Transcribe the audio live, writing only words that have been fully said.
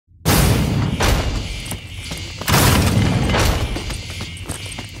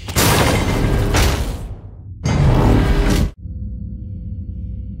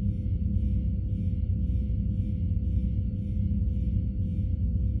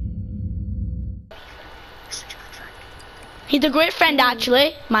He's a great friend,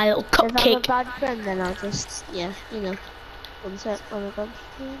 actually. My little cupcake. If I'm a bad friend, then I'll just, yeah, you know. One sec, I'm a bad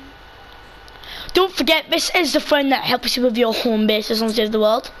friend. Don't forget, this is the friend that helps you with your home bases on Save the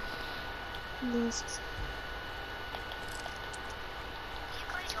World. Yes.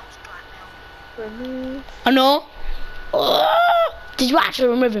 Remove. I know. Did you actually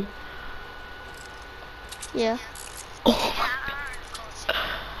remove him? Yeah. Oh my god.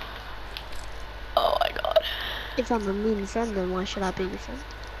 Oh my god. If I'm a mean friend, then why should I be your friend?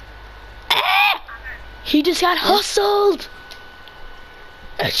 He just got hustled.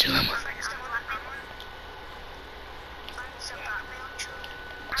 Excellent.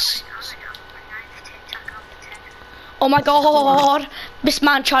 Oh my god, this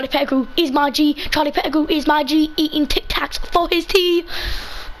man Charlie Pettigrew is my G. Charlie Pettigrew is my G, eating Tic Tacs for his tea.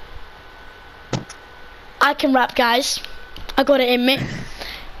 I can rap, guys. I got it in me.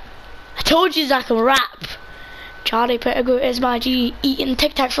 I told you I can rap. Charlie Pettigrew is my G, eating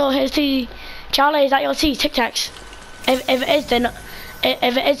Tic Tacs for his tea. Charlie, is that your tea? Tic Tacs. If it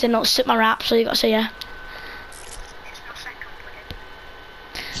is, then not sit my rap. So you gotta say yeah.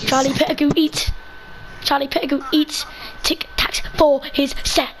 Charlie Pettigrew eats. Charlie Pettigrew eats Tic Tacs for his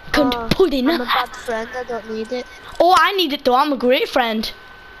second pudding. I'm a bad friend, I don't need it. Oh, I need it though, I'm a great friend.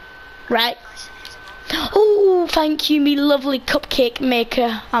 Right. Oh, thank you, me lovely cupcake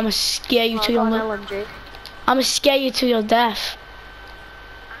maker. I'ma scare you to your death. I'ma scare you to your death.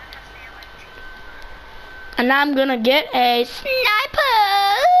 And I'm gonna get a sniper.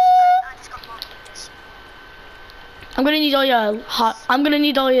 I'm gonna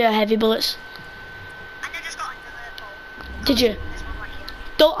need all your heavy bullets. Did you?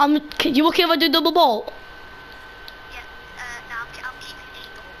 You okay if I do double bolt? Yeah, no, I'm keeping 8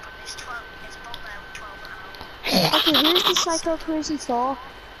 double, but there's 12, there's a bolt there with 12 and Okay, who's the psycho crazy for?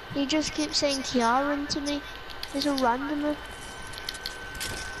 He just keeps saying Kiara to me. He's a randomer.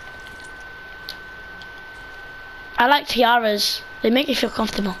 I like tiaras. They make me feel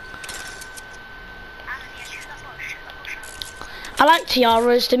comfortable. I like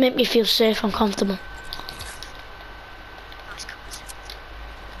tiaras. They make me feel safe and comfortable.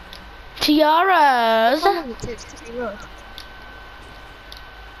 Tiaras. How long it takes to be road?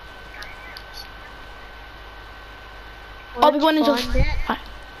 I'll be going into. Right.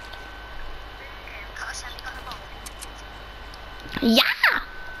 Yeah.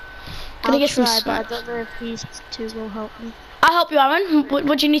 Can I get some try, but I don't know if these two will help me. I'll help you, Aaron.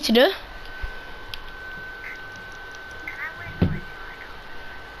 What do you need to do?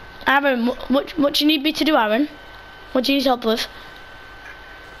 Aaron, what do you need me to do, Aaron? What do you need help with?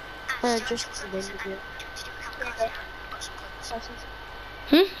 Just the video.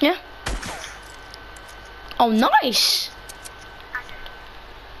 Yeah. Oh, nice.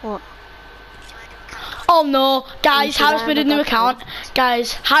 What? Oh no, guys, Harris made a new account.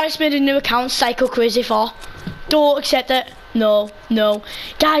 Guys, Harris made a new account, Psycho Crazy 4. Don't accept it. No, no.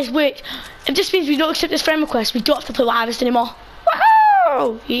 Guys, wait. If this means we don't accept this friend request, we don't have to play with Harris anymore.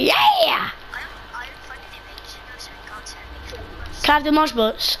 Woohoo! Yeah! Can I have the mosh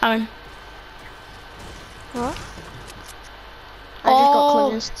bullets, Aaron? What? I just got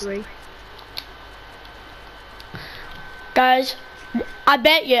Clemens 3. Guys, I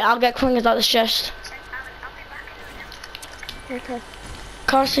bet you I'll get clingers out of this chest. Okay.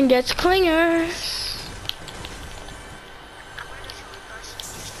 Carson gets clingers.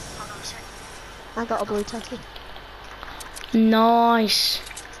 I got a blue tacky. Nice.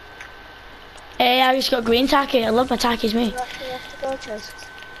 Hey, I just got green tacky. I love my tackies, me. You actually have to go, Chase.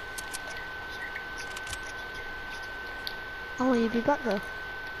 Oh, will you be back though?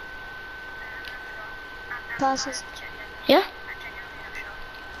 Carson. Yeah?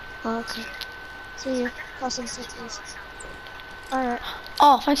 Oh, okay. See you. Carson cities. Alright.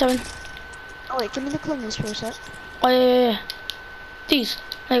 Oh, thanks, Aaron. Oh wait, give me the clingers for a sec. Oh, yeah. These.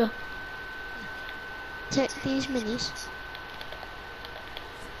 There you go. Take these minis.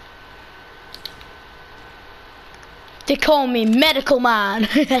 They call me Medical Man.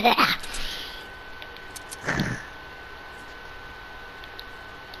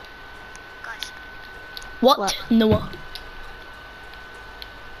 What? Noah?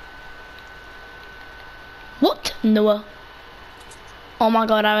 What? Noah? Oh my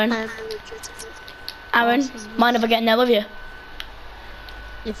god, Aaron. Aaron, mind if I get Nell of you?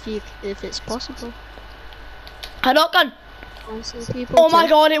 If it's possible. I don't gun. People Oh my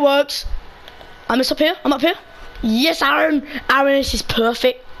god, it works. I'm up here. I'm up here. Yes, Aaron. Aaron, this is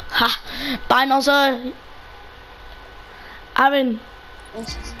perfect. Ha. Bye, Nozza. Aaron.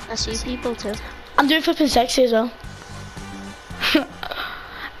 I see people too. I'm doing flipping sexy as well.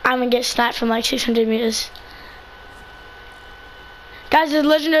 I'm gonna get sniped from like 600 meters. Guys, there's a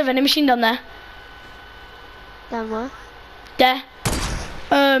legendary vending machine down there. Down where? There.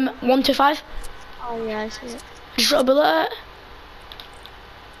 125. Oh yeah, I see it. Just got a bullet at it.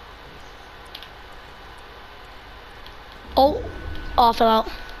 Oh, I fell out.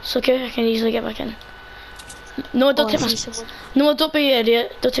 It's okay, I can easily get back in. No, don't take my spot. No, don't be an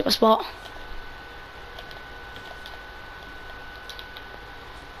idiot. Don't take my spot.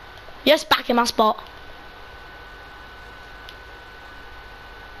 Yes, back in my spot.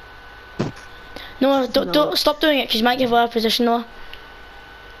 No, don't stop doing it, because you might give away our position though.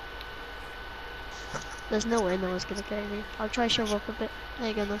 There's no way no one's gonna carry me. I'll try to shove up a bit. There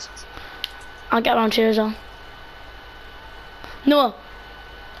you go, Nuz. I'll get around here as well. No.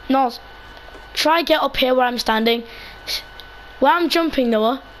 No. Try get up here where I'm standing. Where I'm jumping,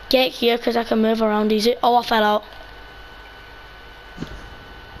 Noah, get here because I can move around easy. Oh, I fell out.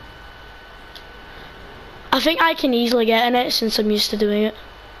 I think I can easily get in it since I'm used to doing it.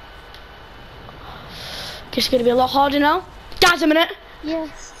 It's going to be a lot harder now. Guys, a minute.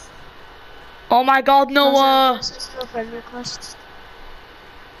 Yes. Oh my god, Noah. This is a friend request.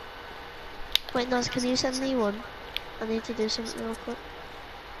 Wait, Nuz, can you send me one? I need to do something real quick.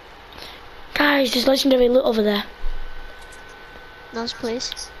 Guys, there's legendary loot over there. Nuz,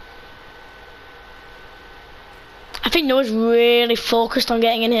 please. I think Noah's really focused on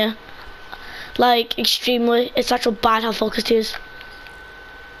getting in here. Like, extremely. It's actually bad how focused he is.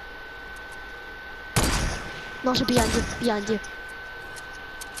 Nuz, behind you, behind you.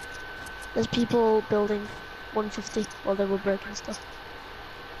 There's people building 150 while they were breaking stuff.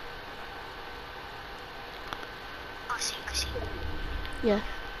 I see. Yeah,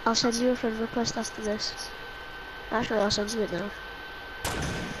 I'll send you a friend request after this. Actually, I'll send you it now.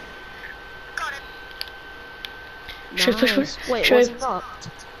 Got it. Should we push Nice. Wait, should was we- it not?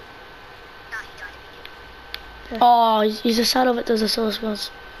 Nah, he died immediately. Oh, he's a sad of it, there's a source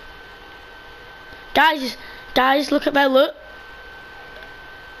was. Guys, look at my loot.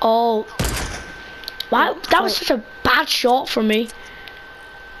 Oh. Wow, that was such a bad shot from me.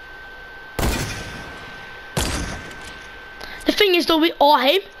 The thing is though, we all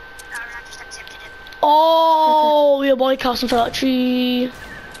him. I just accepted it. Oh, your boy Carson fell out of the tree.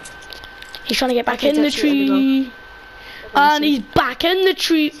 He's trying to get back Okay, in the don't shoot anyone. tree. And he's back in the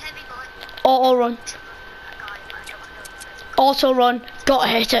tree. Heavy bullet. Auto run. I got it, but I don't know. Auto run. Gotta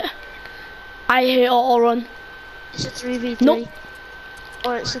hit it. I hate auto run. It's a 3v3. Nope.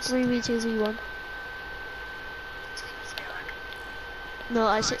 Or it's a 3v2v1. No,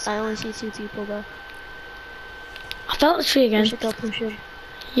 I only see 2 people there. I fell out the tree again. We should go push him.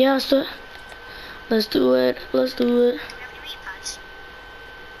 Yeah, let's do it. Let's do it. Let's do it. Do we have any meat pads?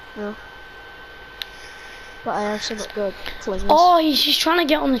 No. But I have some good flingers. Oh, he's trying to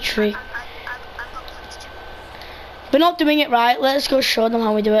get on the tree. I've got plates too. We're not doing it right. Let's go show them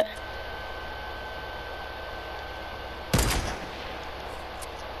how we do it.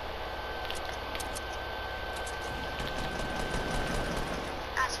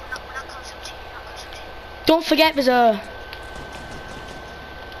 Guys, we're not close up to you. Not close up to you. Don't forget there's a...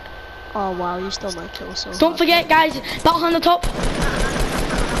 Oh wow, you stole my kill so Don't forget, guys. Battle on the top.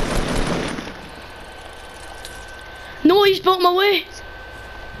 No, he's built my way.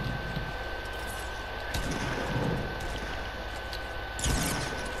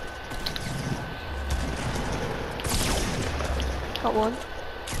 Got one.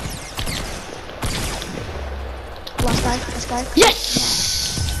 Last guy. Yes!